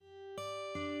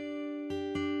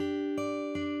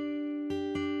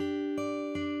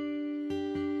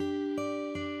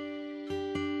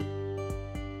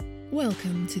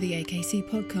Welcome to the AKC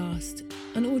podcast,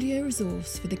 an audio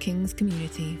resource for the King's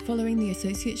community following the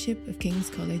Associateship of King's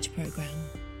College programme.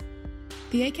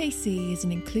 The AKC is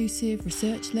an inclusive,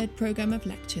 research-led programme of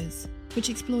lectures which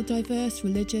explore diverse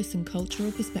religious and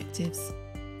cultural perspectives.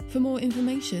 For more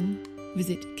information,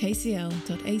 visit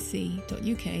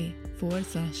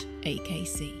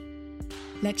kcl.ac.uk/AKC.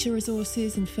 Lecture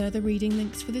resources and further reading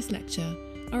links for this lecture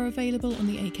are available on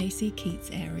the AKC Keats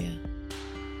area.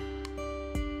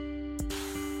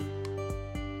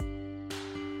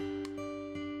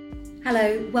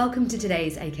 Hello, welcome to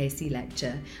today's AKC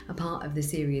lecture, a part of the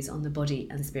series on the body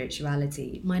and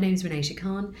spirituality. My name is Renesha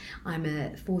Khan. I'm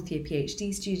a fourth year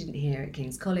PhD student here at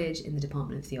King's College in the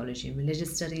Department of Theology and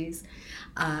Religious Studies.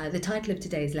 The title of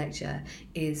today's lecture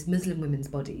is Muslim Women's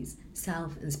Bodies,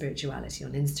 Self and Spirituality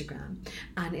on Instagram,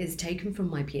 and is taken from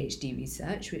my PhD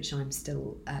research, which I'm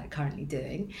still currently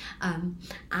doing.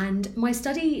 And my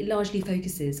study largely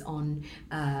focuses on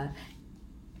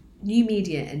new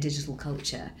media and digital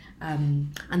culture,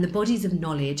 and the bodies of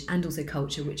knowledge and also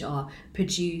culture which are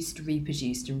produced,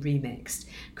 reproduced and remixed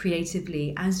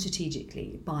creatively and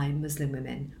strategically by Muslim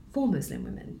women for Muslim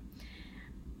women.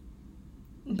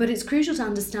 But it's crucial to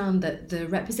understand that the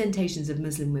representations of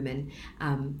Muslim women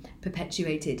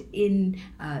perpetuated in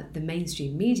the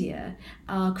mainstream media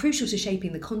are crucial to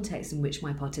shaping the context in which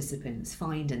my participants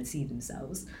find and see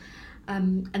themselves.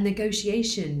 And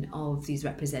negotiation of these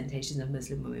representations of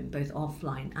Muslim women, both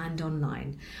offline and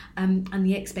online, and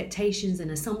the expectations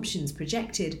and assumptions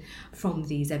projected from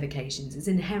these evocations is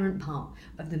an inherent part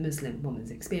of the Muslim woman's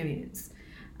experience.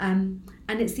 And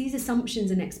it's these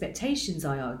assumptions and expectations,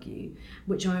 I argue,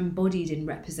 which are embodied in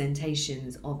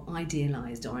representations of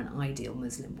idealised or an ideal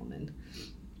Muslim woman.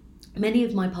 Many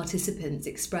of my participants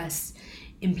express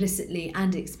implicitly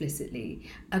and explicitly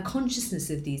a consciousness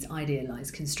of these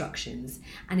idealised constructions,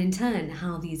 and in turn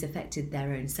how these affected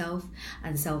their own self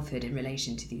and selfhood in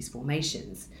relation to these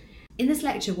formations. In this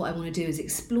lecture, what I want to do is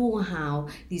explore how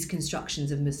these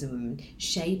constructions of Muslim women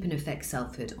shape and affect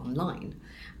selfhood online,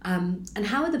 and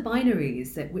how are the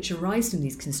binaries which arise from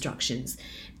these constructions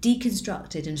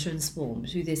deconstructed and transformed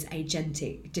through this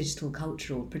agentic digital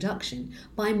cultural production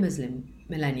by Muslim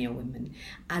millennial women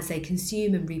as they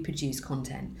consume and reproduce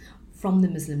content from the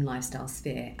Muslim lifestyle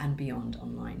sphere and beyond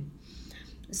online.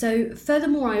 So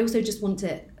furthermore, I also just want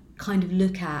to kind of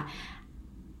look at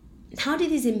how do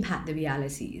these impact the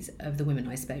realities of the women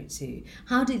I spoke to?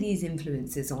 How do these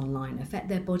influences online affect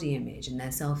their body image and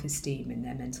their self-esteem and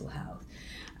their mental health?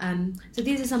 So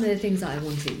these are some of the things that I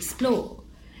want to explore.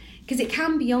 Because it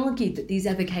can be argued that these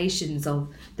evocations of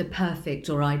the perfect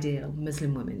or ideal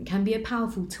Muslim woman can be a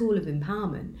powerful tool of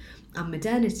empowerment and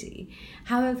modernity.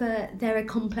 However, there are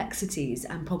complexities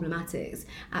and problematics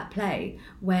at play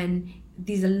when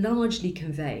these are largely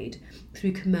conveyed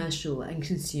through commercial and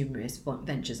consumerist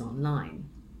ventures online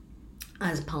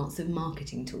as parts of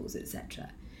marketing tools,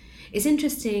 etc. It's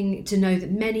interesting to know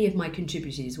that many of my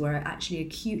contributors were actually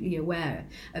acutely aware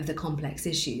of the complex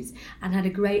issues and had a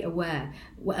great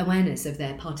awareness of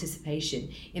their participation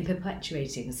in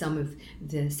perpetuating some of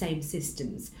the same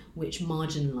systems which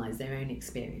marginalise their own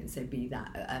experience, so be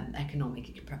that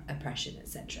economic oppression,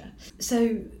 etc.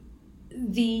 So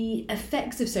the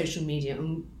effects of social media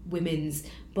on women's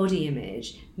body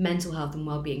image, mental health and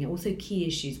well-being are also key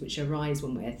issues which arise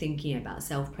when we're thinking about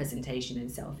self-presentation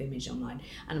and self-image online,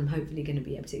 and I'm hopefully going to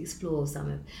be able to explore some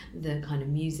of the kind of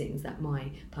musings that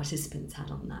my participants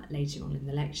had on that later on in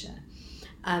the lecture.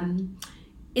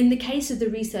 In the case of the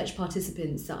research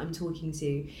participants that I'm talking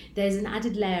to, there's an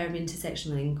added layer of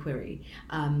intersectional inquiry,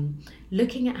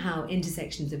 looking at how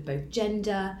intersections of both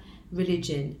gender,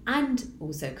 religion and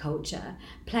also culture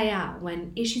play out when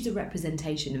issues of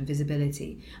representation and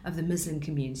visibility of the Muslim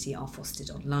community are fostered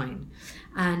online.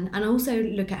 And also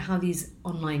look at how these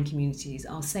online communities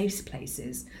are safe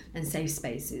places and safe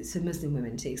spaces for Muslim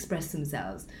women to express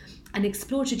themselves and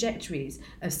explore trajectories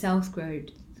of self-growth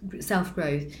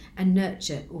and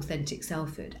nurture authentic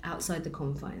selfhood outside the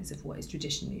confines of what is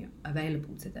traditionally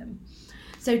available to them.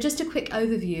 So just a quick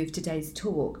overview of today's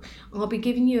talk. I'll be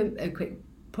giving you a quick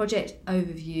project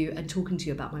overview and talking to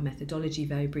you about my methodology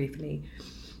very briefly.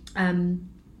 And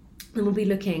we'll be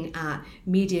looking at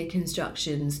media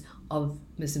constructions of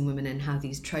Muslim women and how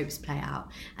these tropes play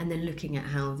out, and then looking at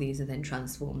how these are then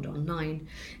transformed online,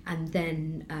 and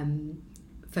then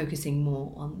focusing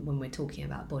more on when we're talking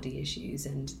about body issues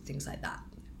and things like that,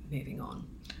 moving on.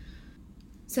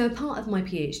 So, a part of my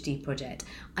PhD project,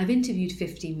 I've interviewed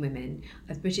 15 women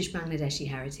of British Bangladeshi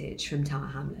heritage from Tower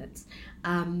Hamlets.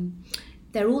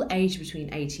 They're all aged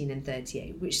between 18 and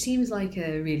 38, which seems like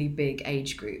a really big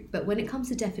age group. But when it comes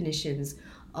to definitions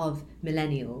of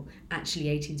millennial, actually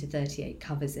 18 to 38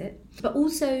 covers it. But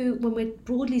also, when we're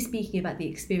broadly speaking about the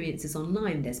experiences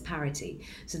online, there's parity.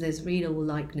 So there's real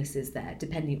likenesses there,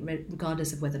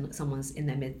 regardless of whether someone's in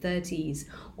their mid-30s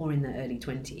or in their early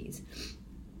 20s.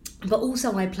 But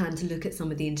also I plan to look at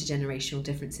some of the intergenerational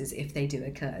differences if they do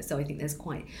occur. So I think there's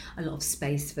quite a lot of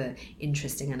space for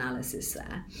interesting analysis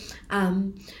there.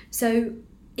 So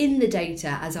in the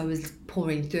data, as I was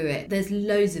poring through it, there's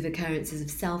loads of occurrences of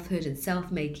selfhood and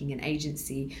self-making and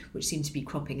agency which seem to be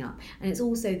cropping up. And it's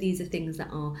also, these are things that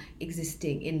are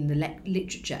existing in the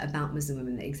literature about Muslim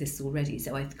women that exists already.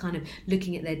 So I've kind of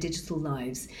looking at their digital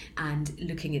lives and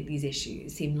looking at these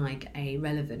issues seem like a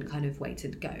relevant kind of way to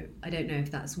go. I don't know if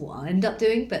that's what I'll end up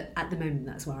doing, but at the moment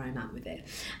that's where I'm at with it.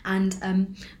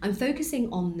 And I'm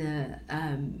focusing on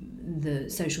the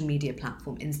social media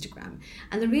platform Instagram.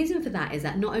 And the reason for that is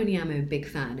that not only am I a big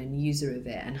fan and user of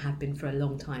it and have been for a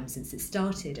long time since it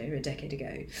started over a decade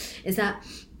ago, is that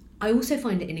I also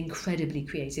find it an incredibly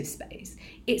creative space.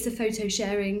 It's a photo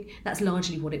sharing, that's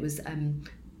largely what it was kind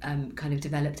of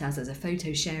developed as a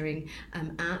photo sharing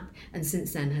app, and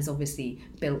since then has obviously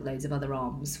built loads of other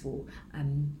arms for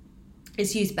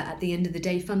its use. But at the end of the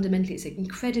day, fundamentally it's an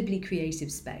incredibly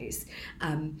creative space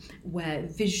where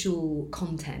visual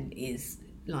content is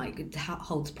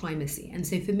holds primacy. And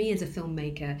so for me as a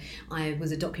filmmaker, I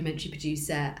was a documentary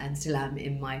producer and still am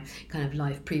in my kind of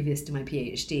life previous to my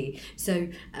PhD. So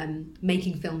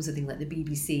making films with things like the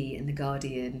BBC and The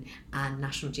Guardian and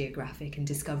National Geographic and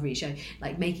Discovery Show,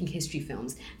 like making history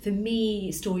films, for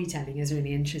me storytelling is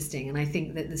really interesting. And I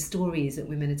think that the stories that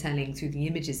women are telling through the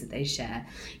images that they share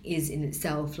is in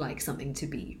itself like something to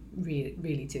be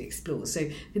really to explore. So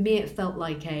for me it felt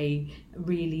like a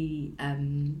really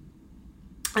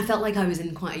I felt like I was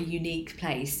in quite a unique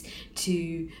place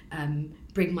to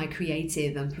bring my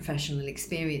creative and professional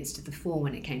experience to the fore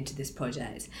when it came to this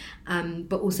project.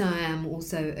 But also I am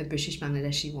also a British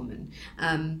Bangladeshi woman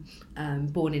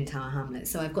born in Tower Hamlets.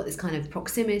 So I've got this kind of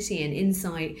proximity and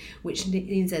insight, which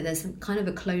means that there's some kind of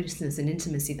a closeness and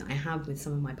intimacy that I have with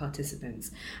some of my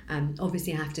participants.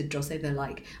 Obviously I have to dross over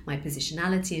like my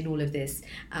positionality and all of this,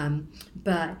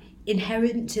 but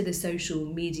inherent to the social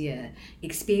media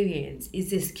experience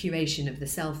is this curation of the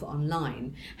self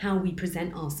online, how we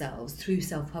present ourselves through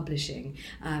self-publishing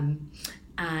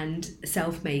and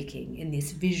self-making in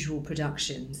these visual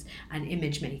productions and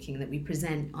image making that we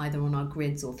present either on our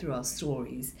grids or through our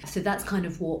stories. So that's kind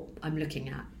of what I'm looking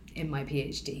at in my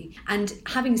PhD. And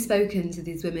having spoken to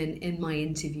these women in my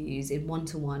interviews, in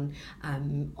one-to-one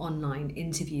online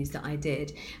interviews that I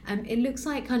did, it looks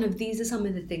like kind of these are some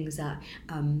of the things that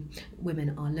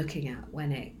women are looking at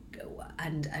when it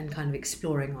and kind of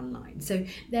exploring online. So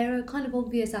there are kind of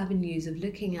obvious avenues of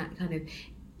looking at kind of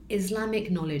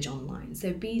Islamic knowledge online.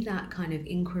 So be that kind of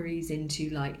inquiries into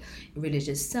like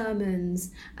religious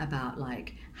sermons about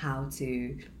like how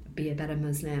to be a better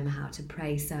Muslim, how to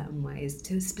pray certain ways,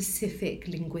 to specific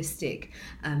linguistic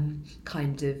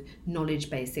kind of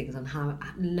knowledge-based things on how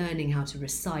learning how to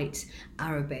recite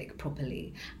Arabic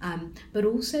properly, but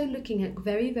also looking at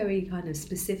very, very kind of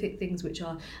specific things which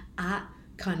are at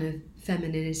kind of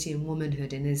femininity and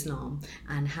womanhood in Islam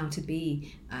and how to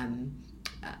be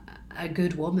a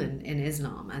good woman in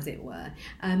Islam, as it were.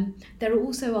 There are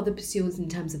also other pursuits in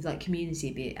terms of like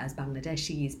community, be it as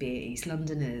Bangladeshis, be it East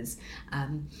Londoners,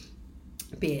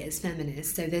 be it as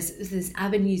feminists. So there's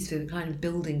avenues for kind of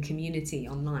building community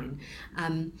online.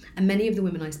 And many of the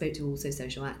women I spoke to were also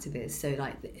social activists. So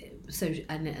like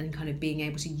and kind of being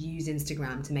able to use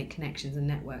Instagram to make connections and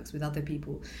networks with other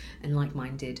people and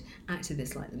like-minded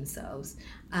activists like themselves.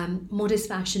 Modest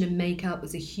fashion and makeup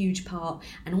was a huge part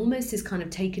and almost is kind of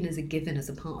taken as a given as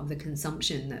a part of the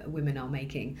consumption that women are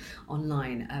making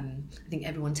online. I think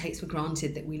everyone takes for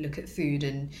granted that we look at food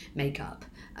and makeup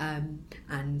and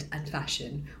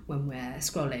fashion when we're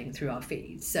scrolling through our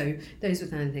feeds. So those were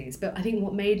kind of things. But I think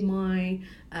what made my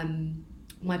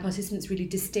participants really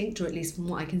distinct, or at least from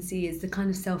what I can see, is the kind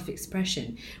of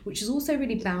self-expression, which is also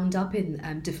really bound up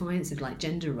in defiance of like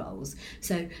gender roles.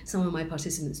 So some of my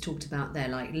participants talked about their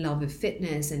like love of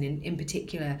fitness and in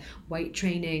particular weight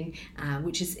training,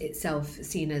 which is itself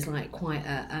seen as like quite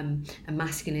a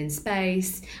masculine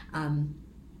space,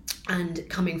 and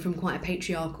coming from quite a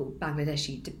patriarchal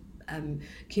Bangladeshi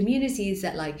communities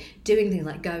that like doing things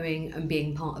like going and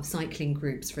being part of cycling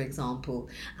groups, for example,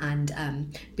 and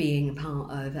being part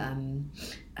of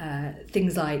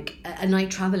things like a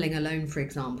night traveling alone, for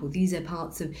example. These are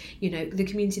parts of, you know, the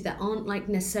community that aren't like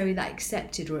necessarily that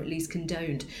accepted or at least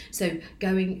condoned. So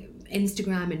going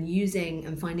Instagram and using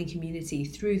and finding community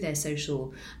through their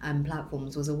social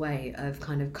platforms was a way of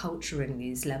kind of culturing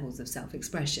these levels of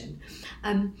self-expression.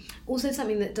 Also,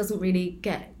 something that doesn't really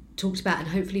get talked about, and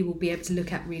hopefully we'll be able to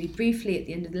look at really briefly at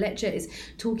the end of the lecture, is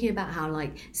talking about how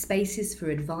like spaces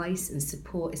for advice and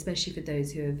support, especially for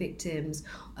those who are victims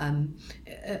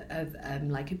of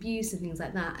like abuse and things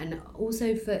like that, and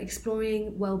also for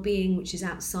exploring well-being which is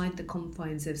outside the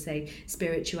confines of, say,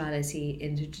 spirituality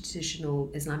in the traditional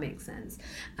Islamic sense.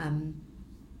 And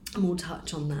we'll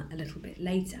touch on that a little bit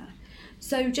later.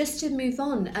 So just to move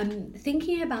on,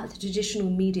 thinking about the traditional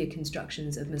media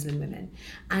constructions of Muslim women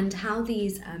and how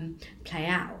these play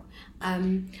out.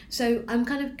 So I'm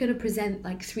kind of going to present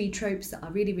like 3 tropes that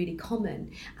are really, really common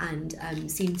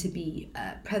and seem to be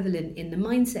prevalent in the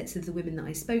mindsets of the women that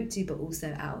I spoke to, but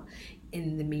also out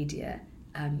in the media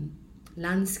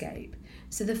landscape.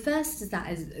 So the first is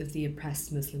that of the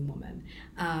oppressed Muslim woman.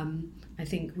 I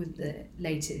think with the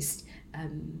latest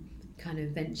kind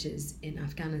of ventures in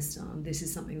Afghanistan, this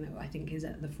is something that I think is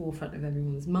at the forefront of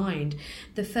everyone's mind.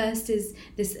 The first is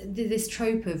this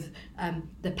trope of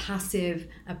the passive,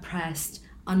 oppressed,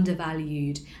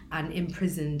 undervalued and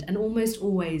imprisoned and almost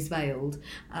always veiled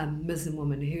Muslim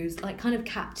woman who's like kind of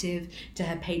captive to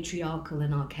her patriarchal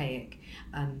and archaic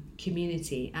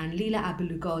community. And Leila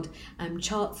Abu-Lughod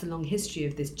charts a long history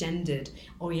of this gendered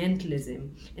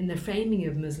Orientalism in the framing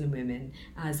of Muslim women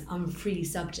as unfree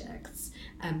subjects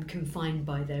confined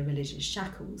by their religious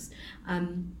shackles.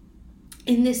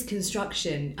 In this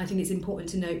construction, I think it's important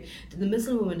to note that the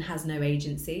Muslim woman has no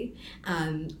agency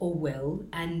or will,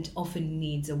 and often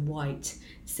needs a white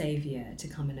saviour to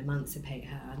come and emancipate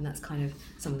her. And that's kind of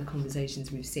some of the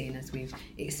conversations we've seen as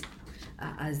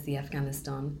the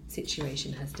Afghanistan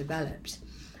situation has developed.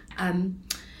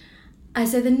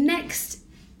 So the next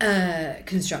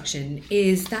construction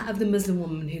is that of the Muslim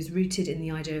woman who's rooted in the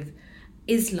idea of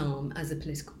Islam as a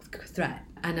political threat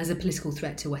and as a political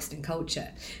threat to Western culture.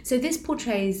 So this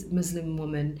portrays Muslim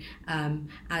woman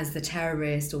as the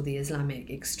terrorist or the Islamic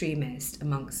extremist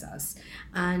amongst us.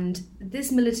 And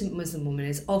this militant Muslim woman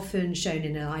is often shown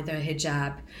in either a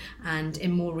hijab, and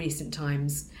in more recent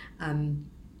times,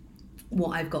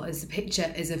 what I've got as a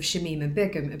picture is of Shamima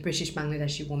Begum, a British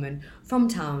Bangladeshi woman from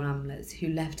Tower Hamlets who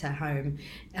left her home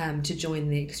to join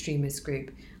the extremist group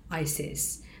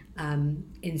ISIS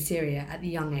in Syria at the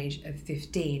young age of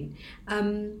 15.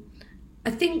 I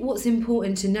think what's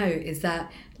important to note is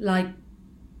that, like,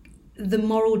 the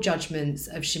moral judgments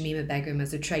of Shamima Begum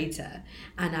as a traitor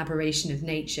and aberration of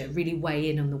nature really weigh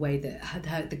in on the way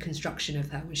that the construction of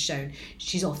her was shown.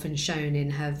 She's often shown in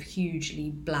her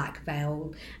hugely black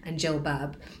veil and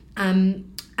jilbab.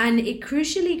 And it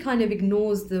crucially kind of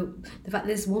ignores the fact that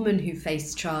this woman who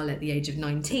faced trial at the age of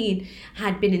 19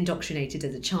 had been indoctrinated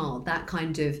as a child. That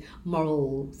kind of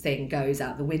moral thing goes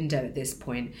out the window at this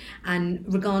point. And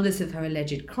regardless of her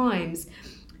alleged crimes,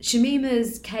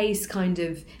 Shamima's case kind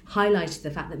of highlighted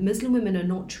the fact that Muslim women are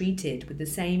not treated with the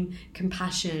same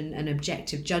compassion and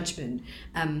objective judgment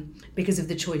because of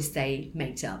the choice they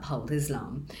make to uphold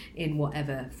Islam in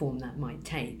whatever form that might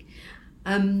take.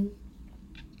 And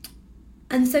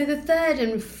so the third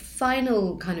and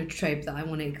final kind of trope that I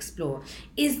want to explore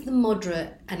is the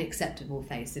moderate and acceptable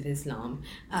face of Islam,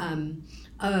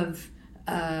 of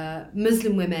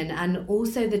Muslim women, and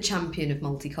also the champion of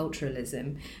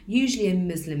multiculturalism, usually a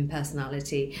Muslim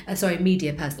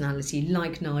media personality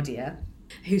like Nadia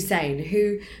Hussein,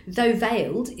 who, though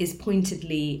veiled, is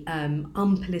pointedly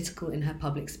unpolitical in her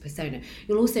public persona.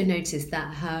 You'll also notice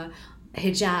that her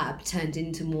hijab turned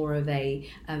into more of a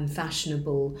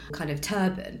fashionable kind of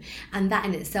turban, and that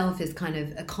in itself is kind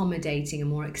of accommodating a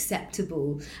more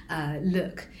acceptable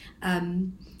look.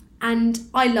 And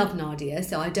I love Nadia,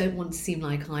 so I don't want to seem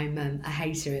like I'm a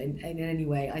hater in any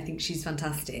way. I think she's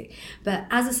fantastic. But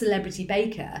as a celebrity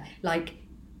baker, like,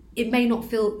 it may not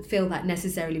feel that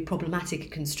necessarily problematic a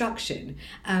construction,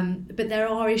 but there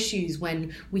are issues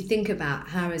when we think about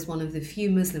her as one of the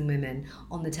few Muslim women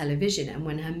on the television, and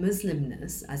when her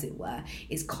Muslimness, as it were,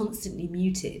 is constantly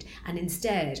muted, and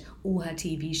instead all her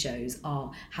TV shows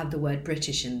have the word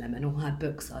British in them, and all her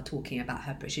books are talking about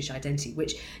her British identity,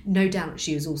 which no doubt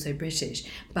she is also British,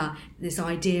 but this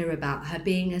idea about her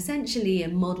being essentially a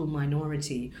model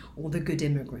minority or the good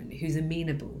immigrant who's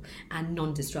amenable and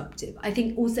non-disruptive. I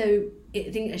think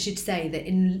I should say that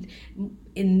in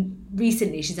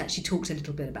recently she's actually talked a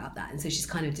little bit about that, and so she's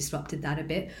kind of disrupted that a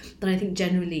bit, but I think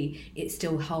generally it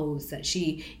still holds that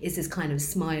she is this kind of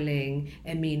smiling,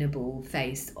 amenable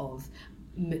face of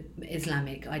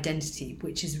Islamic identity,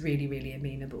 which is really, really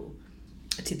amenable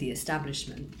to the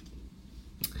establishment.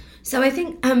 So I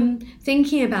think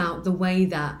thinking about the way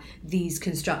that these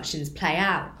constructions play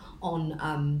out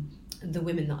on the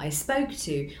women that I spoke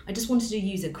to, I just wanted to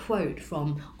use a quote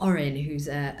from Orin,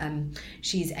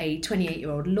 she's a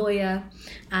 28-year-old lawyer,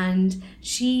 and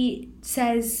she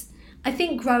says, I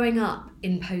think growing up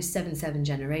in post-7/7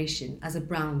 generation as a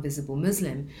brown visible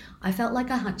Muslim, I felt like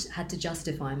I had to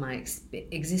justify my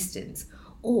existence,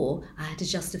 or I had to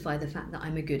justify the fact that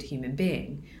I'm a good human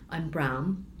being. I'm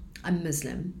brown, I'm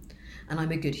Muslim, and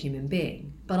I'm a good human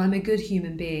being. But I'm a good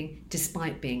human being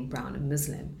despite being brown and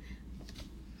Muslim.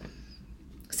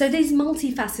 So these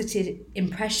multifaceted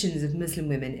impressions of Muslim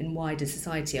women in wider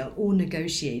society are all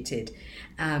negotiated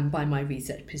by my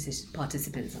research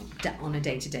participants on a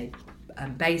day-to-day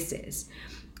basis.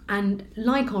 And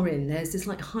like Orin, there's this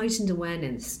heightened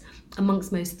awareness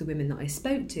amongst most of the women that I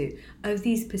spoke to of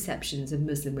these perceptions of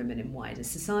Muslim women in wider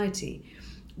society,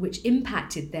 which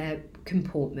impacted their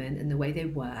comportment and the way they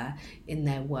were in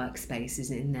their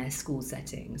workspaces, in their school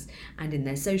settings, and in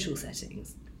their social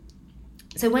settings.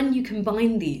 So when you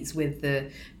combine these with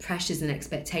the pressures and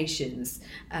expectations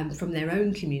from their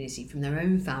own community, from their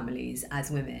own families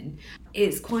as women,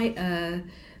 it's quite a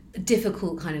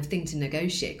difficult kind of thing to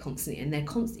negotiate constantly, and they're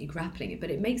constantly grappling it, but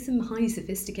it makes them highly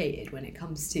sophisticated when it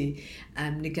comes to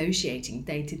negotiating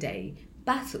day-to-day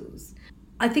battles.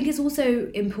 I think it's also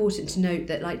important to note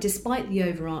that, despite the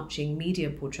overarching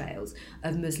media portrayals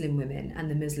of Muslim women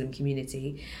and the Muslim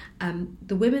community,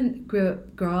 the women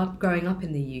growing up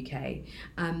in the UK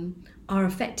are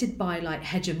affected by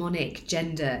hegemonic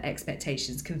gender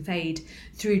expectations conveyed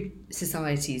through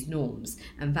society's norms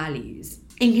and values.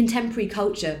 In contemporary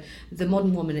culture, the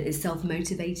modern woman is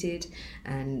self-motivated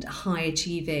and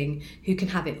high-achieving, who can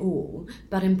have it all,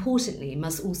 but importantly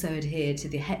must also adhere to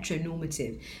the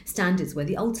heteronormative standards where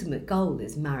the ultimate goal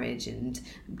is marriage and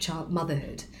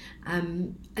motherhood.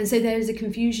 And so there is a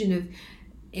confusion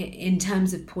in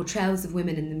terms of portrayals of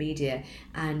women in the media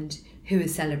and who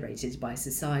is celebrated by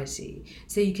society.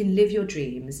 So you can live your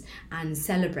dreams and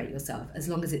celebrate yourself as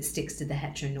long as it sticks to the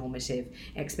heteronormative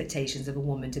expectations of a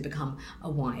woman to become a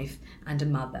wife and a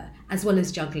mother, as well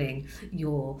as juggling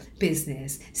your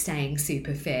business, staying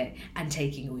super fit and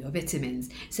taking all your vitamins.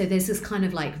 So there's this kind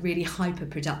of really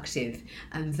hyper-productive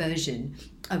version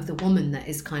of the woman that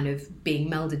is kind of being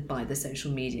melded by the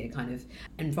social media kind of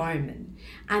environment.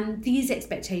 And these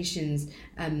expectations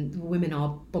women are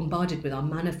bombarded with are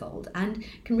manifold and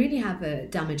can really have a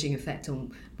damaging effect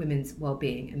on women's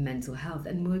well-being and mental health.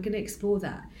 And we're going to explore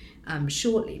that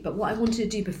shortly. But what I wanted to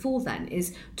do before then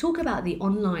is talk about the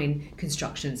online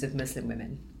constructions of Muslim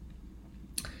women.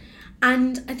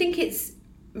 And I think it's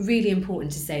really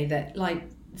important to say that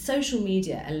social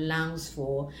media allows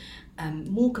for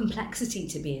more complexity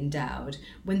to be endowed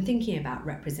when thinking about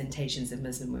representations of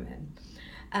Muslim women.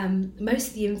 Most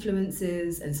of the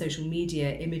influencers and social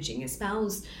media imaging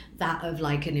espouse that of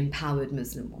an empowered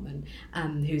Muslim woman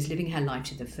who's living her life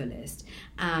to the fullest,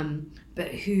 but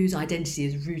whose identity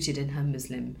is rooted in her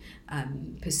Muslim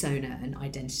persona and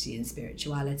identity and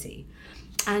spirituality.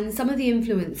 And some of the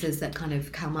influencers that kind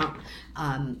of come up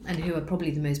and who are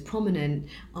probably the most prominent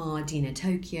are Dina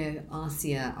Tokyo,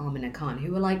 Asia, Amina Khan,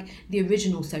 who are the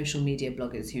original social media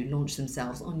bloggers who launched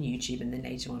themselves on YouTube and then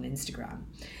later on Instagram.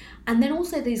 And then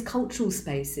also these cultural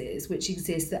spaces which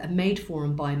exist that are made for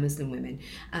and by Muslim women,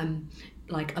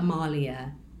 like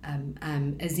Amalia,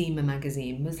 Azima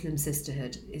magazine, Muslim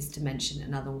Sisterhood is to mention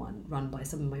another one run by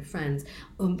some of my friends,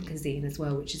 Kazine as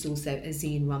well, which is also a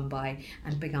zine run by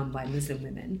and begun by Muslim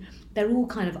women. They're all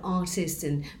kind of artists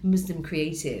and Muslim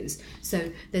creatives.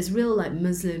 So there's real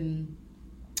Muslim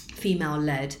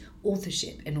female-led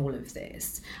authorship in all of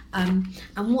this. And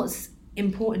what's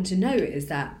important to note is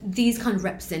that these kind of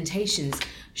representations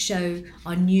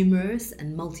are numerous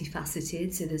and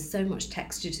multifaceted, so there's so much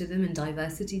texture to them and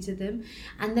diversity to them,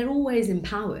 and they're always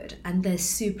empowered, and they're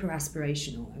super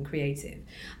aspirational and creative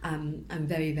and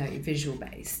very, very visual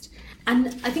based. And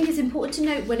I think it's important to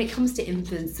note when it comes to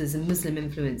influencers and Muslim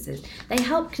influencers, they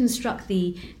help construct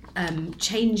the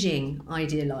changing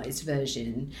idealised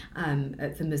version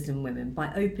for Muslim women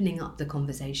by opening up the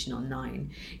conversation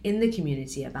online in the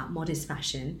community about modest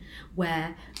fashion,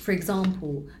 where, for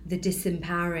example, the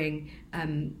disempowering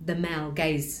the male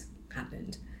gaze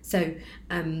happened. So,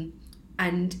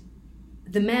 and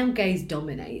the male gaze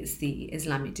dominates the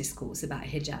Islamic discourse about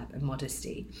hijab and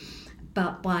modesty,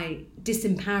 but by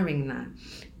disempowering that,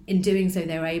 in doing so,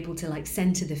 they were able to like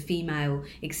center the female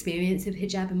experience of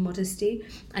hijab and modesty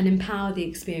and empower the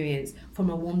experience from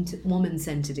a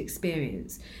woman-centered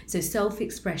experience. So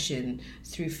self-expression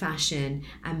through fashion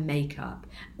and makeup,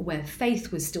 where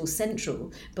faith was still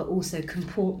central, but also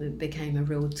comportment became a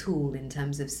real tool in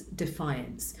terms of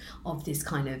defiance of this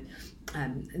kind of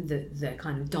the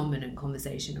kind of dominant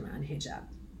conversation around hijab.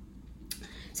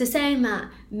 So saying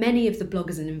that, many of the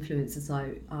bloggers and influencers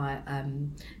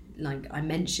I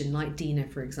mentioned, like Dina,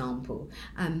 for example,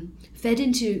 fed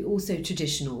into also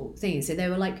traditional things. So they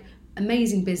were like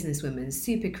amazing businesswomen,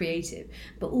 super creative,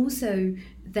 but also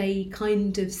they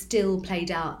kind of still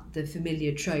played out the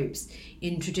familiar tropes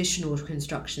in traditional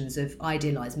constructions of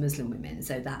idealised Muslim women,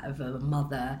 so that of a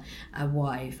mother, a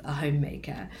wife, a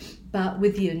homemaker, but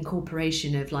with the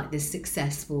incorporation of like this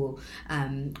successful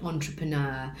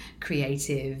entrepreneur,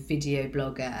 creative, video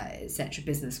blogger, etc.,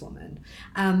 businesswoman.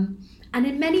 And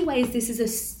in many ways, this is a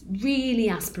really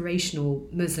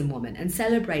aspirational Muslim woman and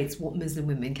celebrates what Muslim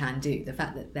women can do, the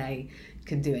fact that they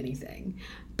can do anything.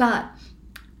 But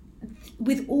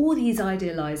with all these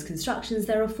idealised constructions,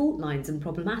 there are fault lines and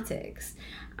problematics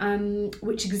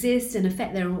which exist and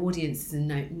affect their audiences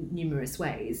in numerous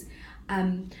ways.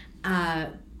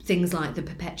 Things like the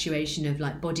perpetuation of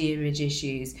like body image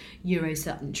issues,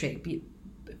 Eurocentric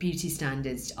beauty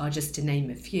standards are just to name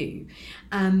a few.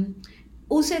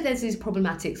 Also, there's these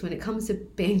problematics when it comes to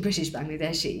being British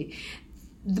Bangladeshi.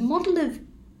 The model of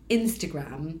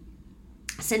Instagram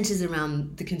centres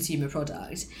around the consumer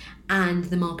product and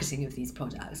the marketing of these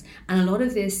products. And a lot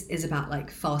of this is about like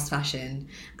fast fashion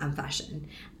and fashion.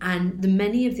 And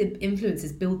many of the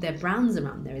influencers build their brands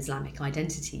around their Islamic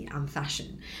identity and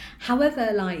fashion.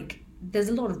 However, like there's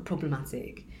a lot of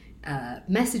problematic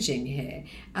messaging here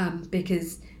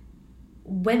because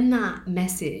when that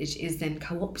message is then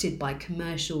co-opted by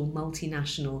commercial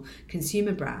multinational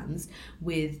consumer brands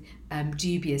with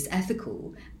dubious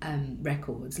ethical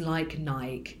records like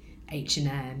Nike,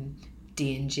 H&M,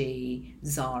 D&G,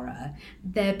 Zara,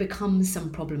 there becomes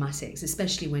some problematics,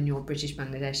 especially when you're British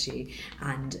Bangladeshi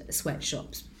and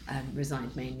sweatshops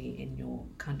reside mainly in your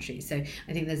country. So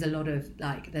I think there's a lot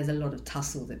of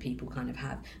tussle that people kind of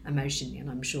have emotionally, and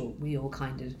I'm sure we all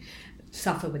kind of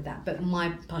suffer with that, but my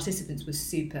participants were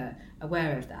super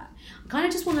aware of that. I kind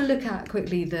of just want to look at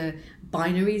quickly the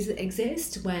binaries that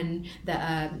exist when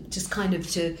just kind of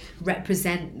to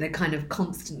represent the kind of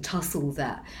constant tussle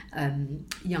that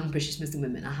young British Muslim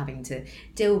women are having to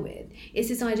deal with. It's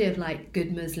this idea of like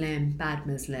good Muslim, bad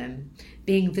Muslim,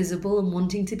 being visible and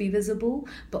wanting to be visible,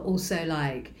 but also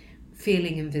like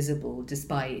feeling invisible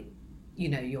despite, you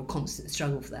know, your constant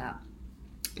struggle for that.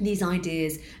 These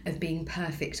ideas of being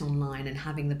perfect online and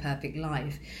having the perfect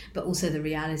life, but also the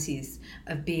realities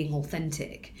of being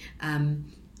authentic and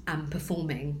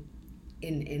performing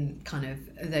in kind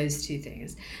of those two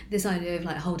things. This idea of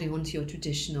like holding on to your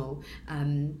traditional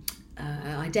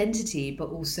identity, but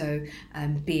also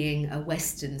being a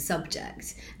Western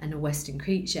subject and a Western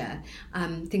creature.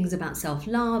 Things about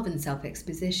self-love and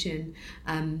self-exposition.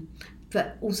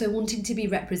 But also wanting to be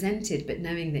represented, but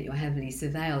knowing that you're heavily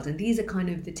surveilled. And these are kind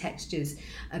of the textures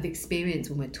of experience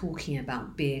when we're talking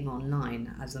about being online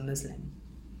as a Muslim.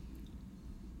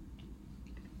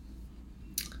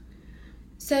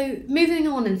 So moving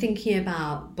on and thinking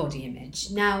about body image.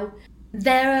 Now,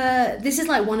 this is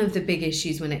like one of the big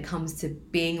issues when it comes to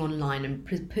being online and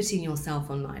putting yourself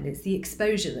online. It's the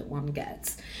exposure that one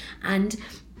gets. And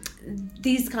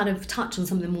these kind of touch on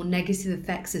some of the more negative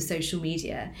effects of social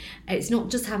media. It's not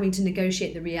just having to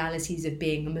negotiate the realities of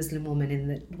being a Muslim woman in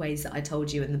the ways that I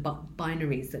told you and the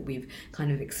binaries that we've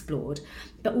kind of explored,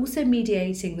 but also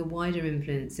mediating the wider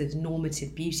influence of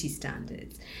normative beauty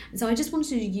standards. And so I just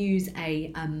wanted to use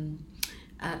a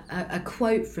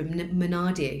quote from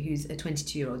Manadia, who's a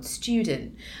 22-year-old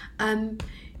student.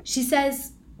 She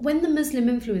says, "When the Muslim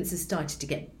influencers started to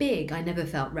get big, I never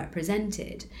felt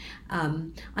represented.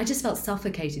 I just felt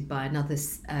suffocated by another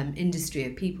industry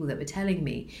of people that were telling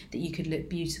me that you could look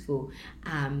beautiful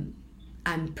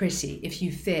and pretty if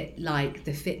you fit like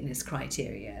the fitness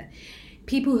criteria.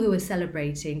 People who were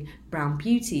celebrating brown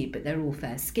beauty, but they're all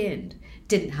fair-skinned,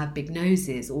 didn't have big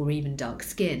noses or even dark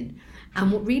skin.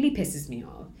 And what really pisses me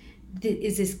off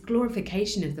is this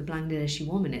glorification of the Bangladeshi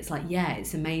woman. It's like, yeah,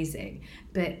 it's amazing.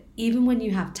 But even when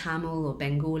you have Tamil or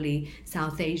Bengali,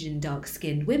 South Asian,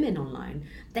 dark-skinned women online,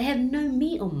 they have no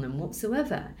meat on them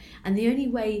whatsoever. And the only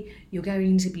way you're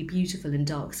going to be beautiful and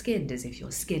dark-skinned is if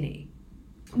you're skinny."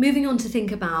 Moving on to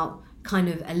think about kind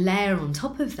of a layer on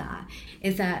top of that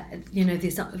is that, you know,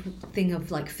 this thing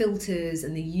of like filters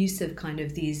and the use of kind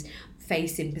of these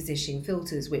face imposition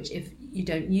filters, which if you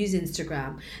don't use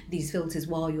Instagram, these filters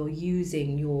while you're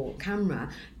using your camera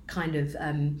kind of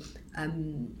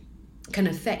can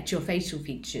affect your facial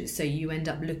features, so you end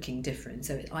up looking different.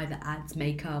 So it either adds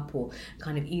makeup or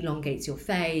kind of elongates your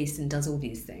face and does all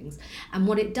these things. And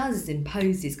what it does is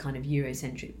impose this kind of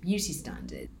Eurocentric beauty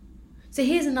standard. So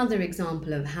here's another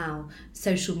example of how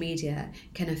social media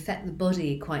can affect the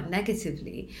body quite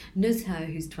negatively. Nuzha,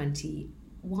 who's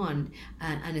 21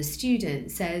 and a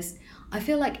student, says, "I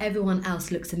feel like everyone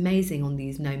else looks amazing on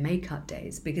these no makeup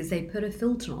days because they put a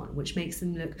filter on which makes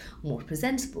them look more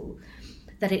presentable,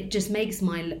 that it just makes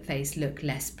my face look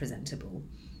less presentable.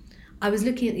 I was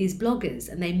looking at these bloggers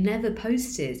and they never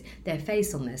posted their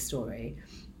face on their story.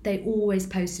 They always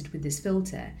posted with this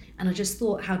filter, and I just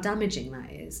thought how damaging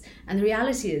that is. And the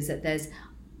reality is that there's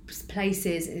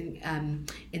places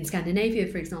in Scandinavia,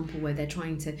 for example, where they're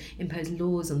trying to impose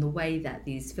laws on the way that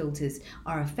these filters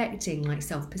are affecting like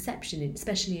self-perception,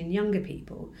 especially in younger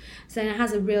people. So it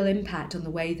has a real impact on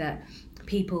the way that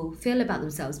people feel about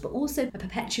themselves, but also a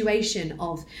perpetuation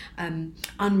of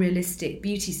unrealistic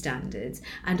beauty standards,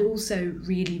 and also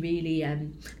really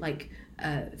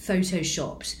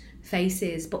photoshopped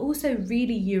faces, but also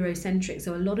really Eurocentric.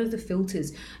 So a lot of the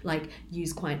filters like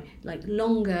use quite like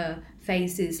longer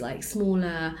faces, like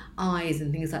smaller eyes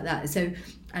and things like that. So,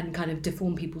 and kind of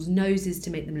deform people's noses to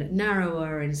make them look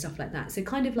narrower and stuff like that. So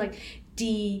kind of like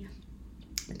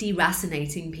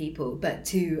deracinating people, but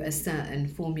to a certain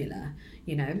formula,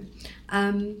 you know.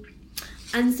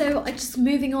 And so I just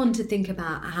moving on to think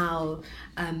about how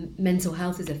mental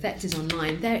health is affected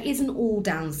online. There isn't all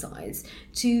downsides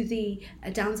to the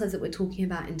downsides that we're talking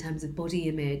about in terms of body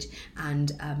image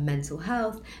and mental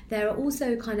health. There are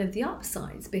also kind of the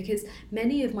upsides, because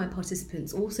many of my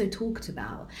participants also talked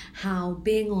about how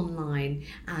being online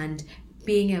and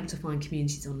being able to find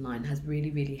communities online has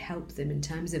really helped them in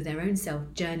terms of their own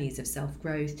journeys of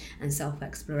self-growth and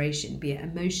self-exploration, be it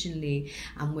emotionally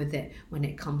and with it when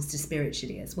it comes to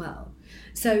spiritually as well.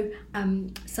 So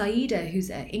Saida,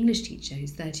 who's an English teacher,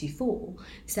 who's 34,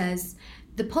 says,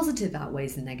 "The positive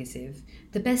outweighs the negative.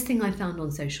 The best thing I found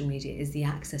on social media is the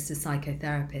access to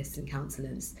psychotherapists and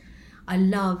counsellors. I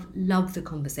love the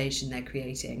conversation they're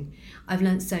creating. I've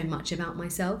learned so much about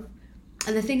myself.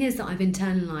 And the thing is that I've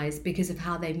internalised because of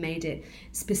how they've made it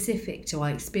specific to our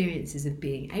experiences of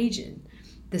being Asian.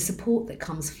 The support that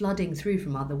comes flooding through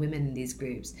from other women in these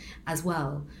groups as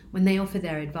well. When they offer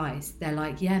their advice, they're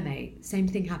like, yeah, mate, same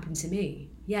thing happened to me.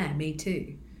 Yeah, me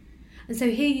too." And so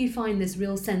here you find this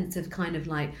real sense of kind of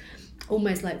like,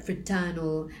 almost like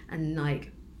fraternal and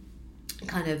like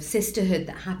kind of sisterhood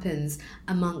that happens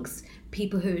amongst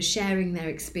people who are sharing their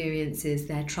experiences,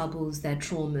 their troubles, their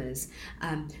traumas,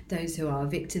 those who are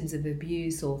victims of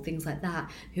abuse or things like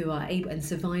that, who are able, and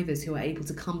survivors who are able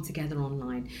to come together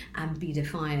online and be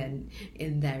defiant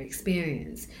in their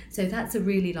experience. So that's a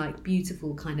really like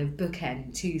beautiful kind of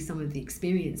bookend to some of the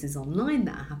experiences online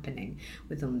that are happening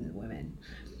with the women.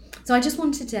 So I just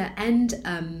wanted to end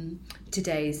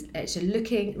today's lecture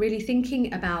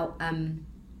thinking about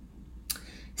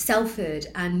selfhood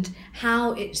and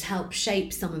how it's helped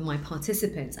shape some of my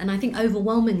participants. And I think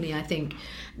overwhelmingly,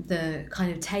 the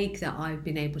kind of take that I've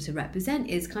been able to represent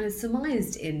is kind of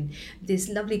surmised in this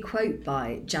lovely quote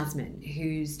by Jasmine,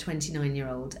 who's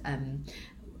 29-year-old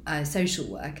social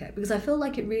worker, because I feel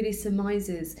like it really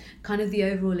surmises kind of the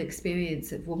overall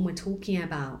experience of when we're talking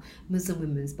about Muslim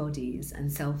women's bodies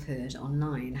and selfhood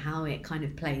online, how it kind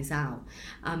of plays out.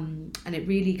 And it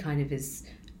really kind of is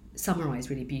summarised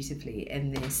really beautifully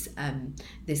in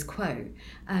this quote.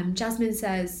 Jasmine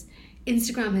says,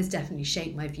 "Instagram has definitely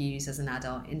shaped my views as an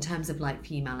adult in terms of like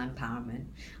female empowerment.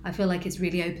 I feel like it's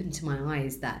really opened to my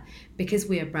eyes that because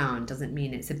we are brown doesn't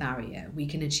mean it's a barrier. We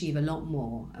can achieve a lot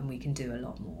more and we can do a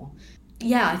lot more."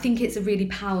 Yeah, I think it's a really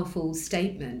powerful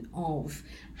statement of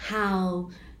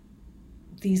how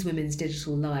these women's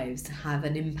digital lives have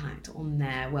an impact on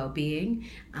their well-being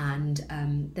and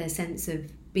their sense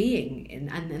of being,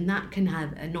 and that can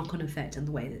have a knock-on effect on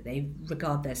the way that they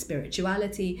regard their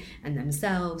spirituality and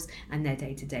themselves and their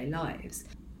day-to-day lives.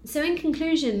 So in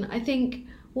conclusion, I think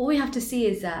what we have to see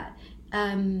is that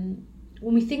when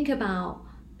we think about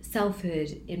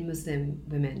selfhood in Muslim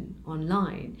women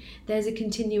online, there's a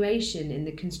continuation in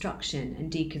the construction and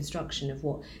deconstruction of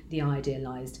what the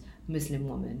idealised Muslim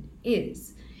woman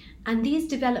is. And these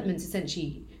developments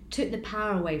essentially took the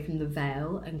power away from the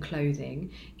veil and clothing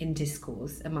in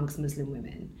discourse amongst Muslim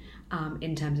women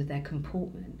in terms of their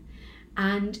comportment.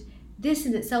 And this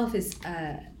in itself is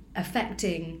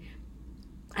affecting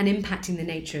and impacting the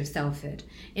nature of selfhood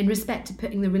in respect to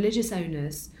putting the religious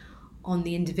onus on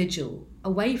the individual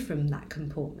away from that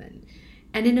comportment.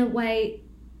 And in a way,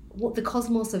 what the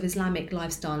cosmos of Islamic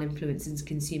lifestyle influencers and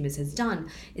consumers has done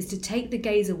is to take the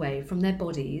gaze away from their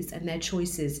bodies and their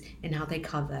choices in how they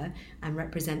cover and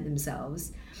represent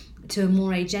themselves to a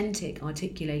more agentic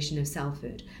articulation of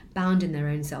selfhood, bound in their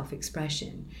own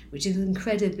self-expression, which is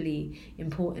incredibly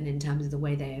important in terms of the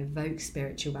way they evoke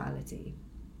spirituality.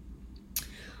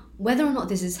 Whether or not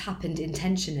this has happened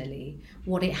intentionally,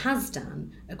 what it has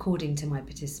done, according to my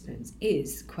participants,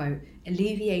 is, quote,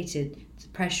 alleviated the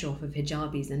pressure off of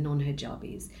hijabis and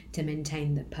non-hijabis to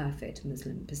maintain the perfect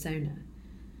Muslim persona.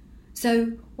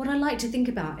 So what I like to think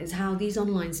about is how these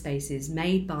online spaces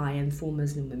made by and for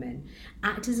Muslim women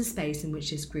act as a space in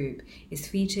which this group is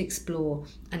free to explore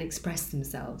and express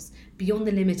themselves beyond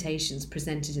the limitations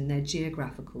presented in their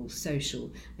geographical,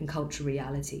 social and cultural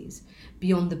realities,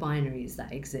 beyond the binaries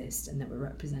that exist and that were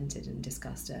represented and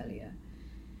discussed earlier.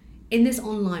 In this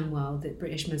online world that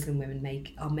British Muslim women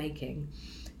are making,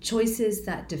 choices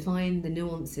that define the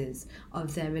nuances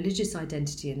of their religious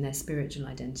identity and their spiritual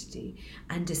identity,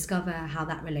 and discover how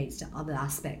that relates to other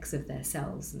aspects of their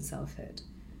selves and selfhood.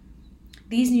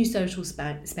 These new social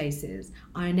spaces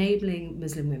are enabling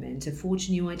Muslim women to forge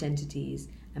new identities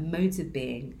and modes of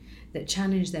being that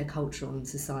challenge their cultural and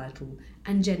societal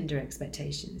and gender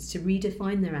expectations, to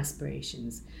redefine their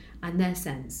aspirations and their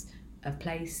sense of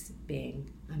place, being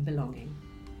and belonging.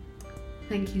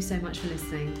 Thank you so much for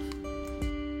listening.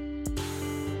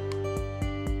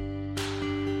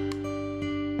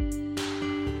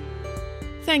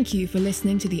 Thank you for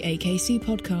listening to the AKC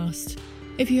podcast.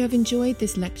 If you have enjoyed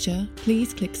this lecture,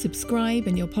 please click subscribe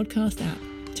in your podcast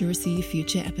app to receive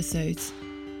future episodes.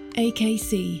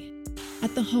 AKC,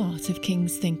 at the heart of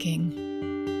King's thinking.